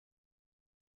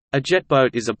A jet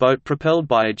boat is a boat propelled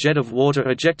by a jet of water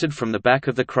ejected from the back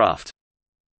of the craft.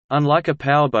 Unlike a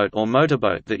powerboat or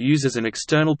motorboat that uses an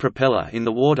external propeller in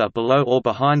the water below or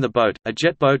behind the boat, a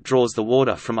jet boat draws the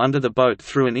water from under the boat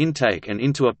through an intake and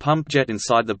into a pump jet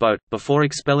inside the boat, before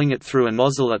expelling it through a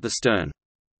nozzle at the stern.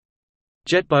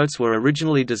 Jetboats were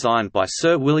originally designed by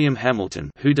Sir William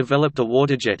Hamilton, who developed a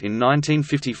waterjet in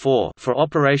 1954 for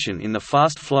operation in the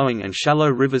fast-flowing and shallow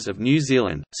rivers of New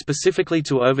Zealand, specifically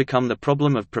to overcome the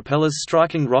problem of propellers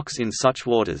striking rocks in such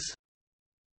waters.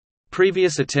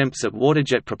 Previous attempts at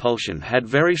waterjet propulsion had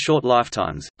very short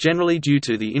lifetimes, generally due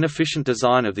to the inefficient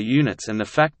design of the units and the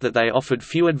fact that they offered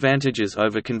few advantages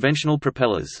over conventional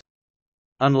propellers.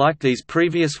 Unlike these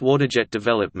previous waterjet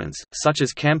developments, such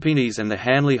as Campini's and the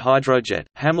Hanley hydrojet,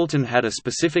 Hamilton had a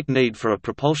specific need for a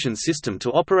propulsion system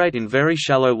to operate in very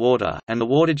shallow water, and the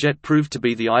waterjet proved to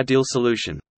be the ideal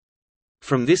solution.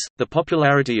 From this, the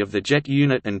popularity of the jet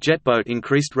unit and jetboat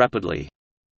increased rapidly.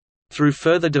 Through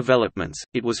further developments,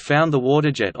 it was found the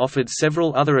waterjet offered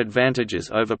several other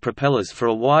advantages over propellers for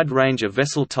a wide range of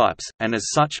vessel types, and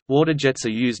as such, waterjets are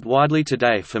used widely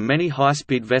today for many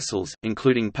high-speed vessels,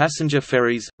 including passenger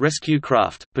ferries, rescue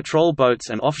craft, patrol boats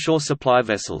and offshore supply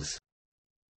vessels.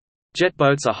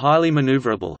 Jetboats are highly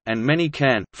maneuverable, and many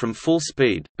can, from full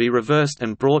speed, be reversed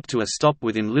and brought to a stop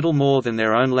within little more than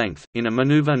their own length, in a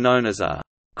maneuver known as a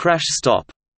crash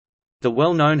stop. The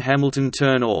well-known Hamilton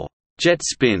turn or jet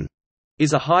spin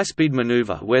is a high-speed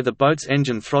maneuver where the boat's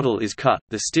engine throttle is cut,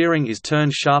 the steering is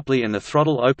turned sharply and the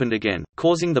throttle opened again,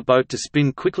 causing the boat to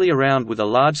spin quickly around with a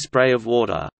large spray of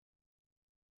water.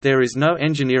 There is no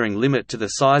engineering limit to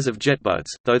the size of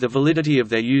jetboats, though the validity of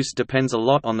their use depends a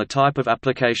lot on the type of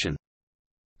application.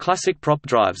 Classic prop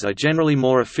drives are generally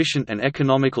more efficient and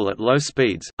economical at low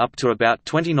speeds, up to about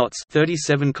 20 knots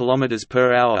 (37 km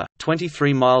per hour,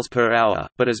 23 miles per hour),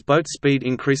 but as boat speed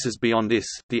increases beyond this,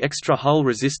 the extra hull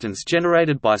resistance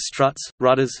generated by struts,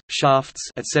 rudders,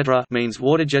 shafts, etc. means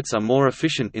waterjets are more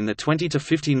efficient in the 20 to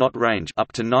 50 knot range,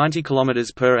 up to 90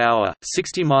 km per hour,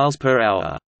 60 miles per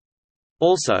hour.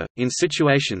 Also, in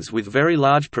situations with very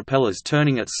large propellers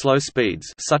turning at slow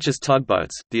speeds such as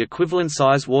tugboats, the equivalent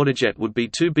size waterjet would be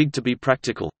too big to be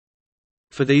practical.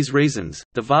 For these reasons,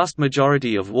 the vast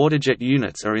majority of waterjet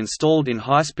units are installed in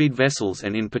high-speed vessels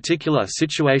and in particular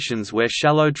situations where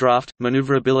shallow draft,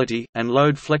 maneuverability, and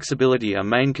load flexibility are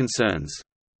main concerns.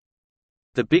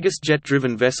 The biggest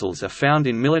jet-driven vessels are found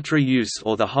in military use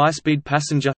or the high-speed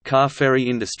passenger, car ferry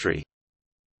industry.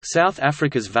 South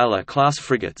Africa's Valor-class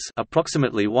frigates,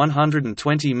 approximately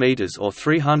 120 meters or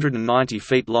 390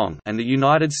 feet long, and the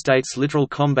United States Littoral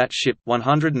Combat Ship,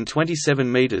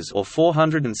 127 meters or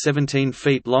 417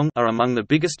 feet long, are among the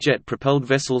biggest jet-propelled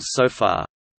vessels so far.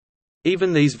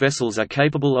 Even these vessels are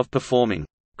capable of performing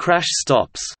crash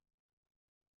stops.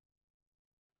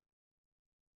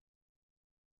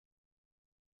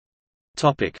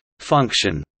 Topic: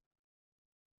 Function.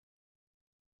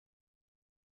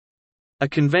 A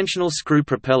conventional screw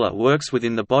propeller works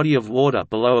within the body of water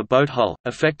below a boat hull,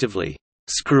 effectively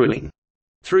screwing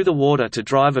through the water to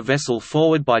drive a vessel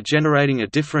forward by generating a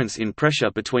difference in pressure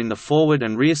between the forward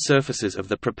and rear surfaces of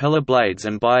the propeller blades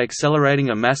and by accelerating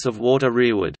a mass of water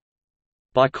rearward.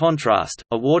 By contrast,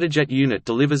 a waterjet unit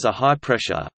delivers a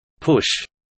high-pressure push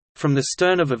from the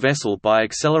stern of a vessel by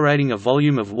accelerating a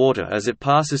volume of water as it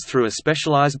passes through a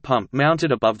specialized pump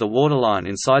mounted above the waterline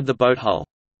inside the boat hull.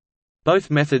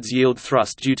 Both methods yield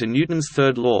thrust due to Newton's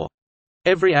third law.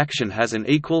 Every action has an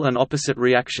equal and opposite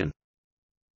reaction.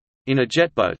 In a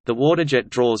jetboat, the waterjet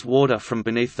draws water from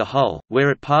beneath the hull,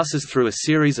 where it passes through a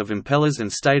series of impellers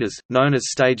and stators, known as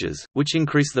stages, which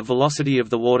increase the velocity of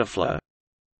the water flow.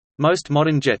 Most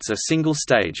modern jets are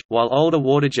single-stage, while older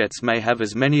waterjets may have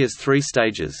as many as 3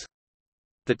 stages.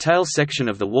 The tail section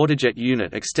of the waterjet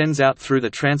unit extends out through the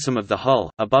transom of the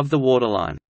hull, above the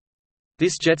waterline.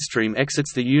 This jetstream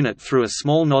exits the unit through a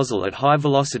small nozzle at high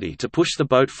velocity to push the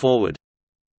boat forward.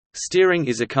 Steering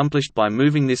is accomplished by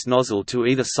moving this nozzle to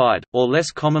either side, or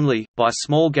less commonly, by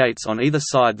small gates on either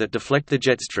side that deflect the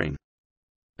jetstream.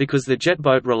 Because the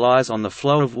jetboat relies on the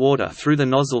flow of water through the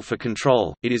nozzle for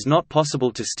control, it is not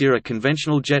possible to steer a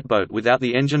conventional jetboat without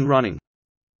the engine running.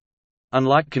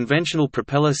 Unlike conventional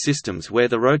propeller systems where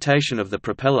the rotation of the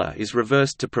propeller is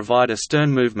reversed to provide a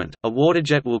stern movement, a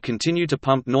waterjet will continue to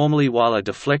pump normally while a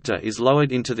deflector is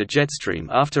lowered into the jetstream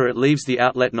after it leaves the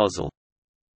outlet nozzle.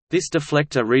 This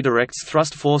deflector redirects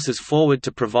thrust forces forward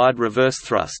to provide reverse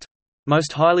thrust.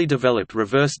 Most highly developed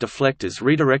reverse deflectors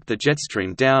redirect the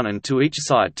jetstream down and to each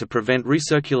side to prevent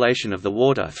recirculation of the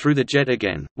water through the jet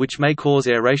again, which may cause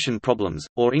aeration problems,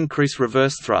 or increase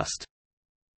reverse thrust.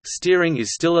 Steering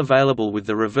is still available with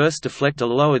the reverse deflector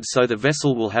lowered so the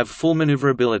vessel will have full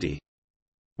maneuverability.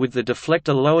 With the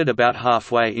deflector lowered about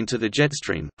halfway into the jet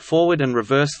stream, forward and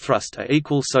reverse thrust are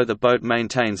equal so the boat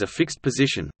maintains a fixed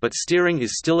position, but steering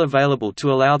is still available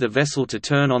to allow the vessel to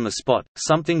turn on the spot,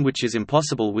 something which is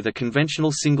impossible with a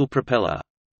conventional single propeller.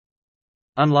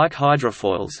 Unlike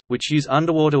hydrofoils, which use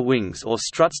underwater wings or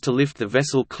struts to lift the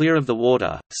vessel clear of the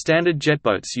water, standard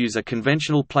jetboats use a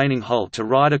conventional planing hull to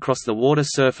ride across the water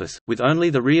surface, with only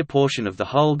the rear portion of the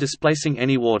hull displacing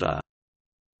any water.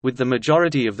 With the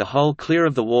majority of the hull clear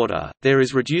of the water, there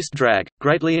is reduced drag,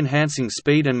 greatly enhancing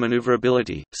speed and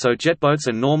maneuverability, so jetboats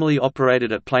are normally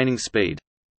operated at planing speed.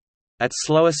 At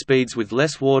slower speeds with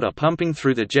less water pumping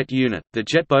through the jet unit, the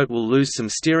jetboat will lose some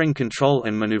steering control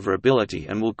and maneuverability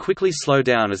and will quickly slow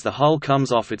down as the hull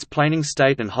comes off its planing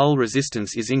state and hull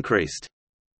resistance is increased.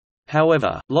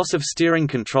 However, loss of steering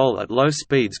control at low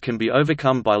speeds can be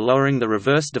overcome by lowering the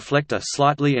reverse deflector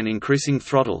slightly and increasing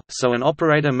throttle, so an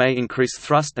operator may increase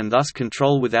thrust and thus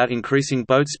control without increasing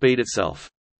boat speed itself.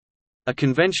 A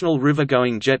conventional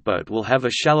river-going jetboat will have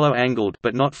a shallow angled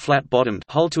but not flat-bottomed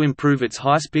hull to improve its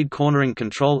high-speed cornering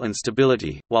control and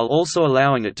stability, while also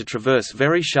allowing it to traverse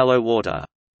very shallow water.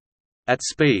 At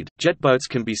speed, jetboats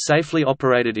can be safely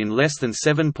operated in less than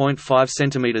 7.5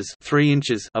 cm (3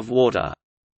 inches) of water.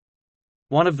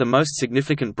 One of the most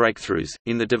significant breakthroughs,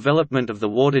 in the development of the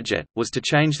waterjet, was to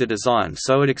change the design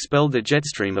so it expelled the jet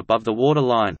stream above the water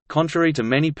line, contrary to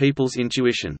many people's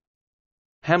intuition.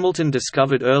 Hamilton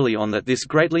discovered early on that this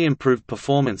greatly improved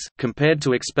performance, compared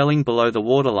to expelling below the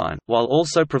waterline, while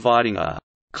also providing a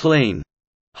 «clean»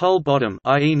 hull bottom,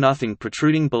 i.e. nothing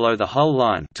protruding below the hull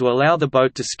line, to allow the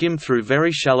boat to skim through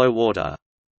very shallow water.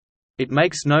 It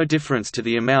makes no difference to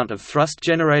the amount of thrust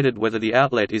generated whether the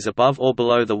outlet is above or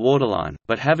below the waterline,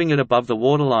 but having it above the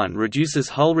waterline reduces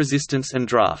hull resistance and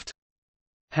draft.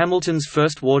 Hamilton's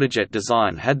first waterjet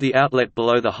design had the outlet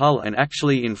below the hull and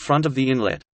actually in front of the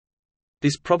inlet.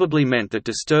 This probably meant that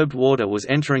disturbed water was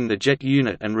entering the jet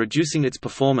unit and reducing its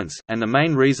performance, and the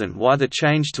main reason why the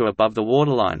change to above the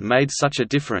waterline made such a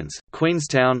difference.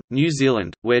 Queenstown, New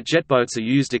Zealand, where jetboats are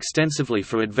used extensively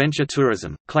for adventure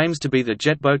tourism, claims to be the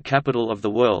jetboat capital of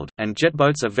the world, and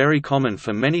jetboats are very common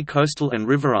for many coastal and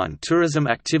riverine tourism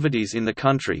activities in the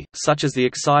country, such as the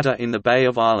Exciter in the Bay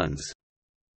of Islands.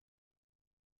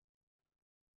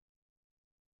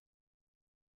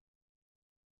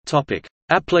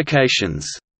 Applications.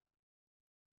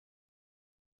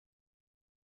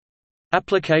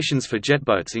 Applications for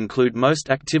jetboats include most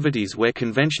activities where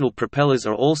conventional propellers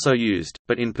are also used,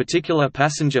 but in particular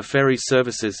passenger ferry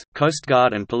services, Coast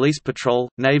Guard and police patrol,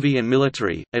 Navy and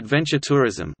military, adventure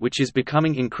tourism which is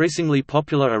becoming increasingly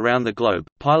popular around the globe,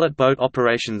 pilot boat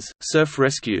operations, surf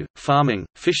rescue, farming,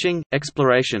 fishing,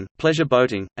 exploration, pleasure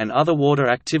boating, and other water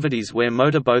activities where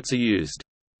motorboats are used.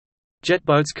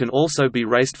 Jetboats can also be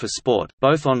raced for sport,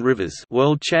 both on rivers,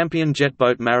 World Champion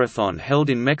Jetboat Marathon held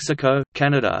in Mexico,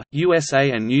 Canada, USA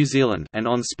and New Zealand, and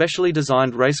on specially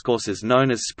designed racecourses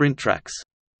known as sprint tracks.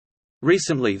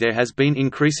 Recently there has been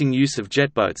increasing use of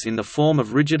jetboats in the form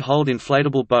of rigid-hulled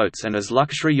inflatable boats and as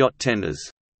luxury yacht tenders.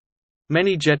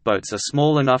 Many jetboats are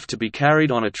small enough to be carried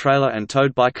on a trailer and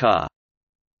towed by car.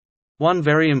 One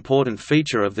very important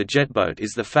feature of the jetboat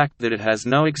is the fact that it has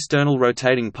no external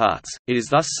rotating parts. It is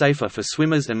thus safer for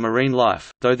swimmers and marine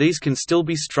life, though these can still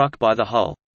be struck by the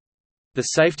hull. The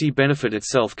safety benefit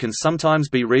itself can sometimes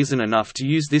be reason enough to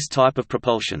use this type of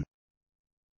propulsion.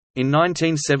 In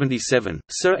 1977,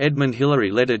 Sir Edmund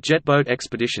Hillary led a jetboat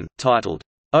expedition, titled,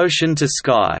 "Ocean to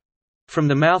Sky", from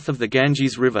the mouth of the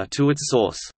Ganges River to its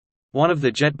source. One of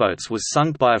the jetboats was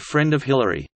sunk by a friend of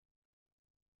Hillary.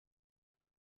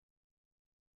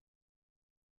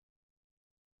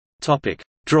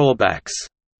 Drawbacks.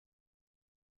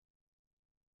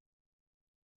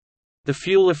 The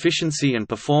fuel efficiency and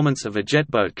performance of a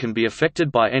jetboat can be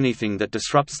affected by anything that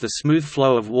disrupts the smooth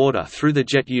flow of water through the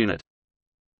jet unit.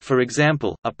 For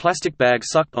example, a plastic bag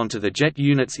sucked onto the jet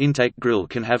unit's intake grill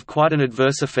can have quite an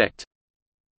adverse effect.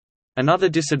 Another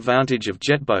disadvantage of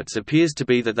jetboats appears to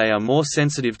be that they are more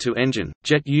sensitive to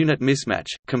engine-jet unit mismatch,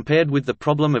 compared with the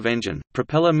problem of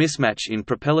engine-propeller mismatch in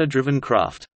propeller-driven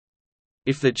craft.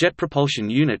 If the jet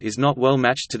propulsion unit is not well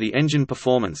matched to the engine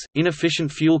performance,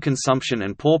 inefficient fuel consumption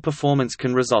and poor performance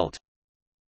can result.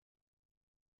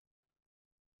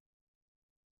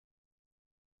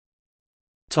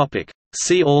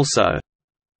 See also: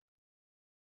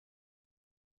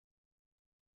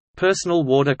 Personal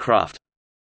water craft,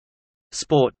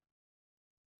 Sport,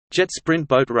 Jet sprint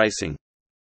boat racing.